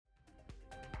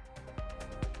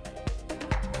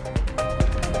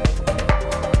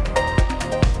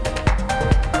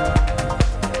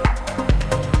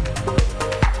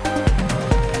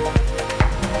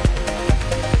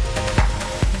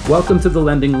Welcome to the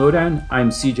Lending Lowdown. I'm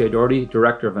CJ Doherty,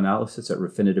 Director of Analysis at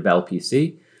Refinitiv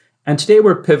LPC. And today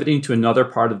we're pivoting to another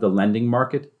part of the lending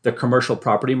market, the commercial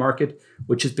property market,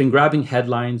 which has been grabbing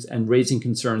headlines and raising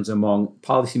concerns among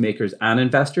policymakers and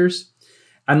investors.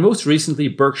 And most recently,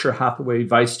 Berkshire Hathaway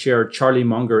Vice Chair Charlie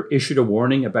Munger issued a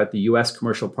warning about the US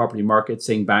commercial property market,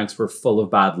 saying banks were full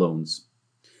of bad loans.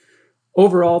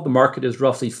 Overall, the market is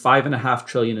roughly $5.5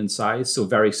 trillion in size, so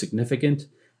very significant.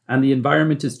 And the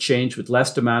environment has changed with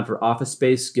less demand for office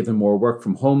space, given more work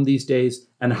from home these days,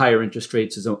 and higher interest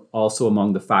rates is also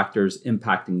among the factors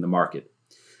impacting the market.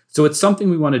 So it's something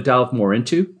we want to delve more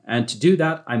into. And to do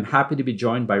that, I'm happy to be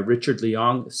joined by Richard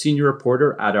Leong, senior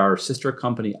reporter at our sister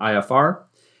company, IFR.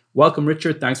 Welcome,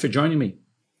 Richard. Thanks for joining me.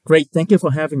 Great. Thank you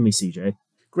for having me, CJ.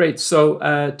 Great. So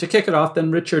to kick it off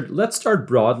then, Richard, let's start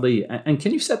broadly. And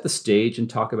can you set the stage and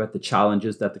talk about the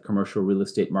challenges that the commercial real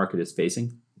estate market is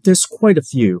facing? There's quite a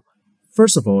few.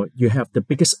 First of all, you have the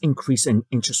biggest increase in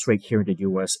interest rate here in the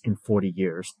U.S. in 40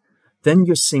 years. Then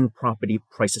you're seeing property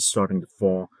prices starting to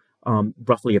fall,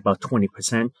 roughly about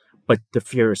 20%. But the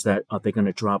fear is that they're going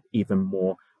to drop even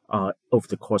more over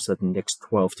the course of the next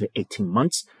 12 to 18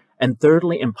 months. And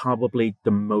thirdly, and probably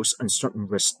the most uncertain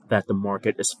risk that the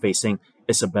market is facing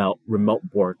is about remote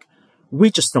work. We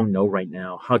just don't know right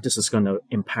now how this is going to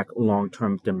impact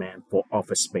long-term demand for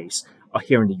office space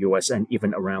here in the U.S. and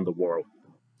even around the world.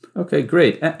 Okay,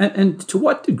 great. And to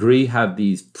what degree have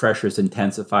these pressures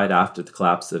intensified after the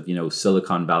collapse of,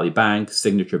 Silicon Valley Bank,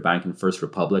 Signature Bank, and First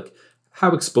Republic?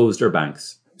 How exposed are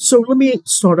banks? So let me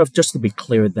start off just to be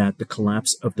clear that the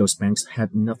collapse of those banks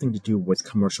had nothing to do with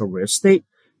commercial real estate.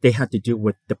 They had to do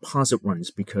with deposit runs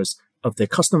because of their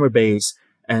customer base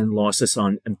and losses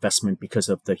on investment because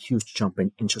of the huge jump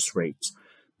in interest rates.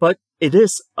 But it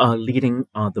is leading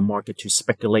the market to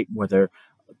speculate whether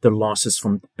the losses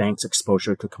from the bank's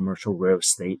exposure to commercial real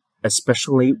estate,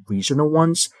 especially regional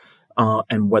ones,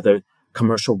 and whether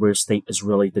commercial real estate is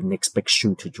really the next big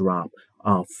shoe to drop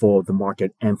for the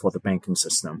market and for the banking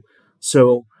system.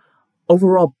 So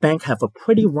overall, banks have a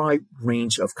pretty wide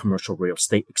range of commercial real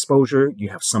estate exposure. You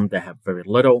have some that have very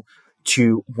little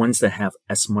to ones that have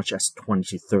as much as 20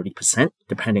 to 30%,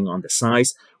 depending on the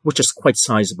size, which is quite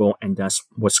sizable, and that's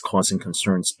what's causing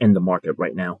concerns in the market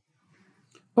right now.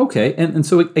 Okay, and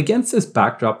so against this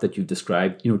backdrop that you've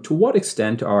described, to what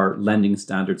extent are lending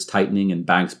standards tightening and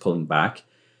banks pulling back?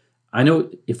 I know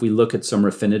if we look at some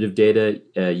Refinitiv data,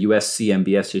 US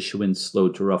CMBS issuance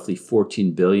slowed to roughly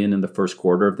 $14 billion in the first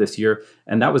quarter of this year,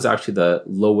 and that was actually the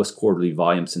lowest quarterly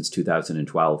volume since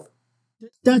 2012.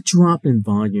 That drop in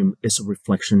volume is a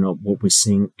reflection of what we're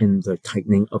seeing in the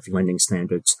tightening of lending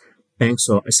standards. Banks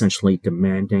are essentially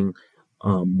demanding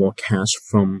more cash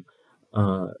from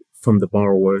the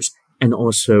borrowers, and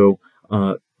also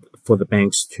for the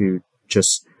banks to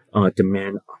just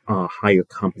demand higher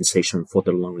compensation for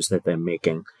the loans that they're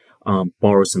making.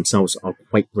 Borrowers themselves are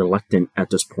quite reluctant at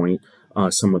this point,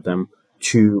 some of them,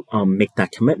 to make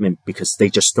that commitment because they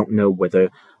just don't know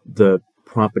whether the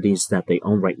properties that they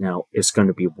own right now is going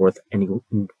to be worth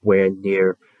anywhere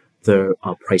near the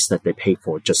price that they paid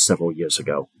for just several years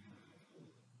ago.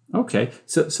 Okay,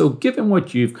 so given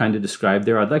what you've kind of described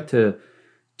there, I'd like to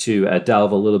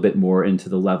delve a little bit more into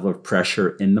the level of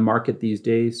pressure in the market these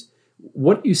days.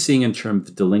 What are you seeing in terms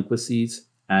of delinquencies,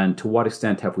 and to what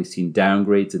extent have we seen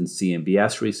downgrades in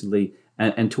CMBS recently,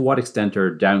 and to what extent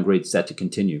are downgrades set to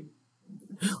continue?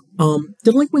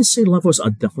 Delinquency levels are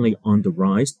definitely on the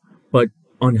rise, but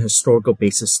on a historical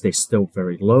basis, they're still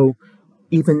very low.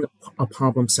 Even a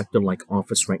problem sector like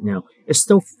office right now is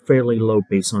still fairly low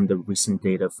based on the recent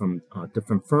data from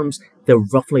different firms. They're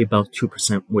roughly about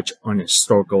 2%, which on a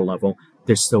historical level,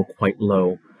 they're still quite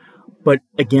low. But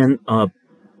again,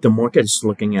 the market is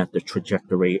looking at the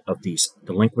trajectory of these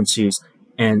delinquencies,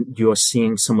 and you're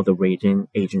seeing some of the rating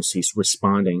agencies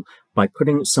responding by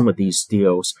putting some of these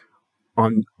deals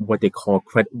on what they call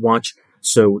credit watch.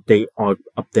 So they are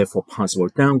up there for possible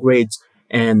downgrades,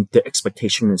 and the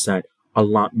expectation is that a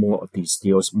lot more of these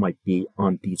deals might be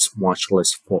on these watch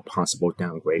lists for possible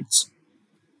downgrades.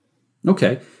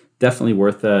 Okay, definitely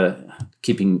worth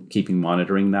keeping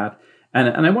monitoring that.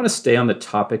 And I want to stay on the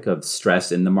topic of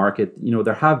stress in the market.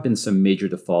 There have been some major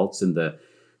defaults in the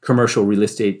commercial real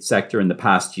estate sector in the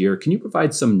past year. Can you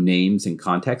provide some names and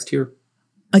context here?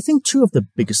 I think two of the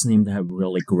biggest names that have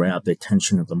really grabbed the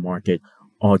attention of the market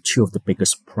are two of the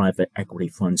biggest private equity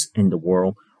funds in the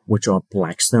world, which are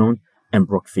Blackstone and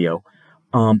Brookfield.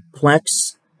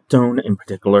 Blackstone in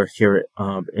particular here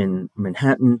in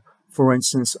Manhattan, for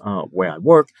instance, where I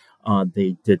work,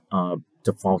 they did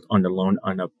default on the loan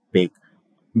on a big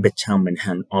Midtown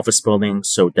Manhattan office building.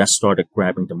 So that started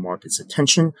grabbing the market's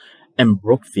attention. and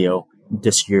Brookfield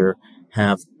this year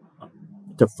have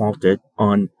defaulted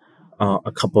on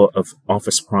a couple of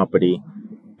office property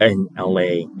in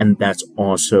LA, and that's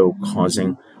also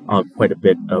causing quite a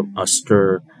bit of a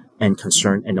stir and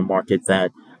concern in the market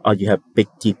that you have big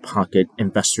deep pocket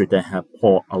investors that have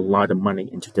poured a lot of money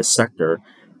into this sector,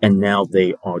 and now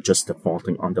they are just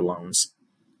defaulting on the loans.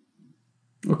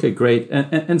 Okay, great.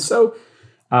 And so,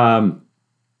 a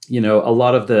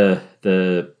lot of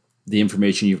the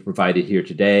information you've provided here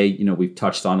today, we've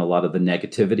touched on a lot of the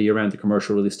negativity around the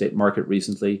commercial real estate market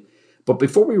recently. But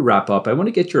before we wrap up, I want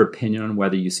to get your opinion on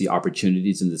whether you see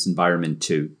opportunities in this environment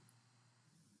too.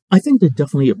 I think there's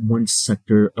definitely one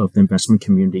sector of the investment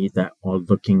community that are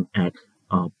looking at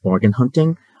bargain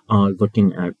hunting,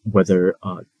 looking at whether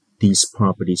these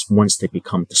properties, once they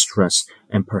become distressed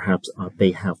and perhaps they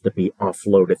have to be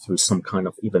offloaded through some kind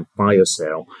of even fire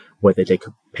sale, whether they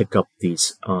could pick up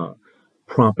these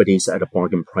properties at a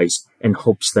bargain price in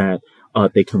hopes that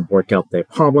they can work out their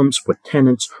problems with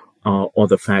tenants, or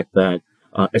the fact that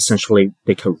essentially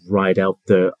they could ride out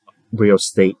the real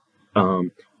estate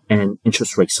and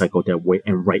interest rate cycle that we're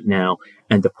in right now,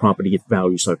 and the property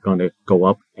values are going to go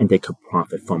up and they could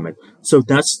profit from it. So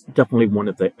that's definitely one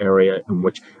of the area in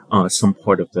which some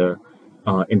part of the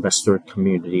investor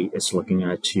community is looking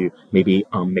at to maybe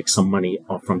make some money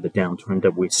off from the downturn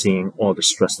that we're seeing, or the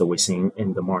stress that we're seeing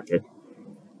in the market.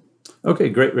 Okay,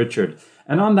 great, Richard.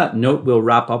 And on that note, we'll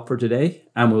wrap up for today,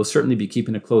 and we'll certainly be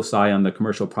keeping a close eye on the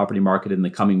commercial property market in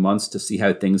the coming months to see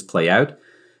how things play out.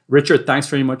 Richard, thanks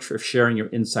very much for sharing your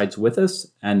insights with us,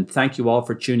 and thank you all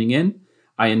for tuning in.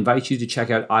 I invite you to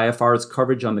check out IFR's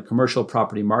coverage on the commercial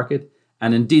property market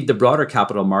and indeed the broader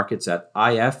capital markets at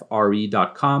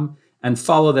ifre.com, and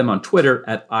follow them on Twitter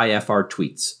at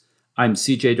IFRtweets. I'm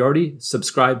CJ Doherty.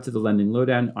 Subscribe to the Lending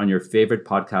Lowdown on your favorite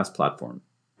podcast platform.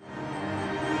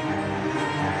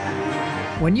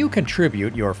 When you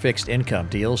contribute your fixed income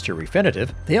deals to Refinitiv,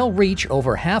 they'll reach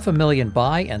over 500,000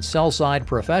 buy and sell side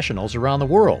professionals around the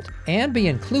world and be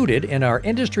included in our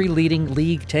industry-leading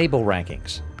league table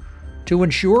rankings. To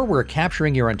ensure we're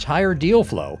capturing your entire deal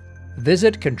flow,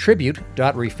 visit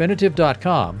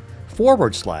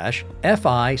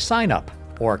contribute.refinitiv.com/FI sign up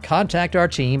or contact our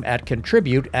team at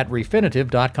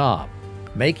contribute@refinitiv.com.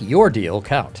 Make your deal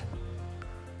count.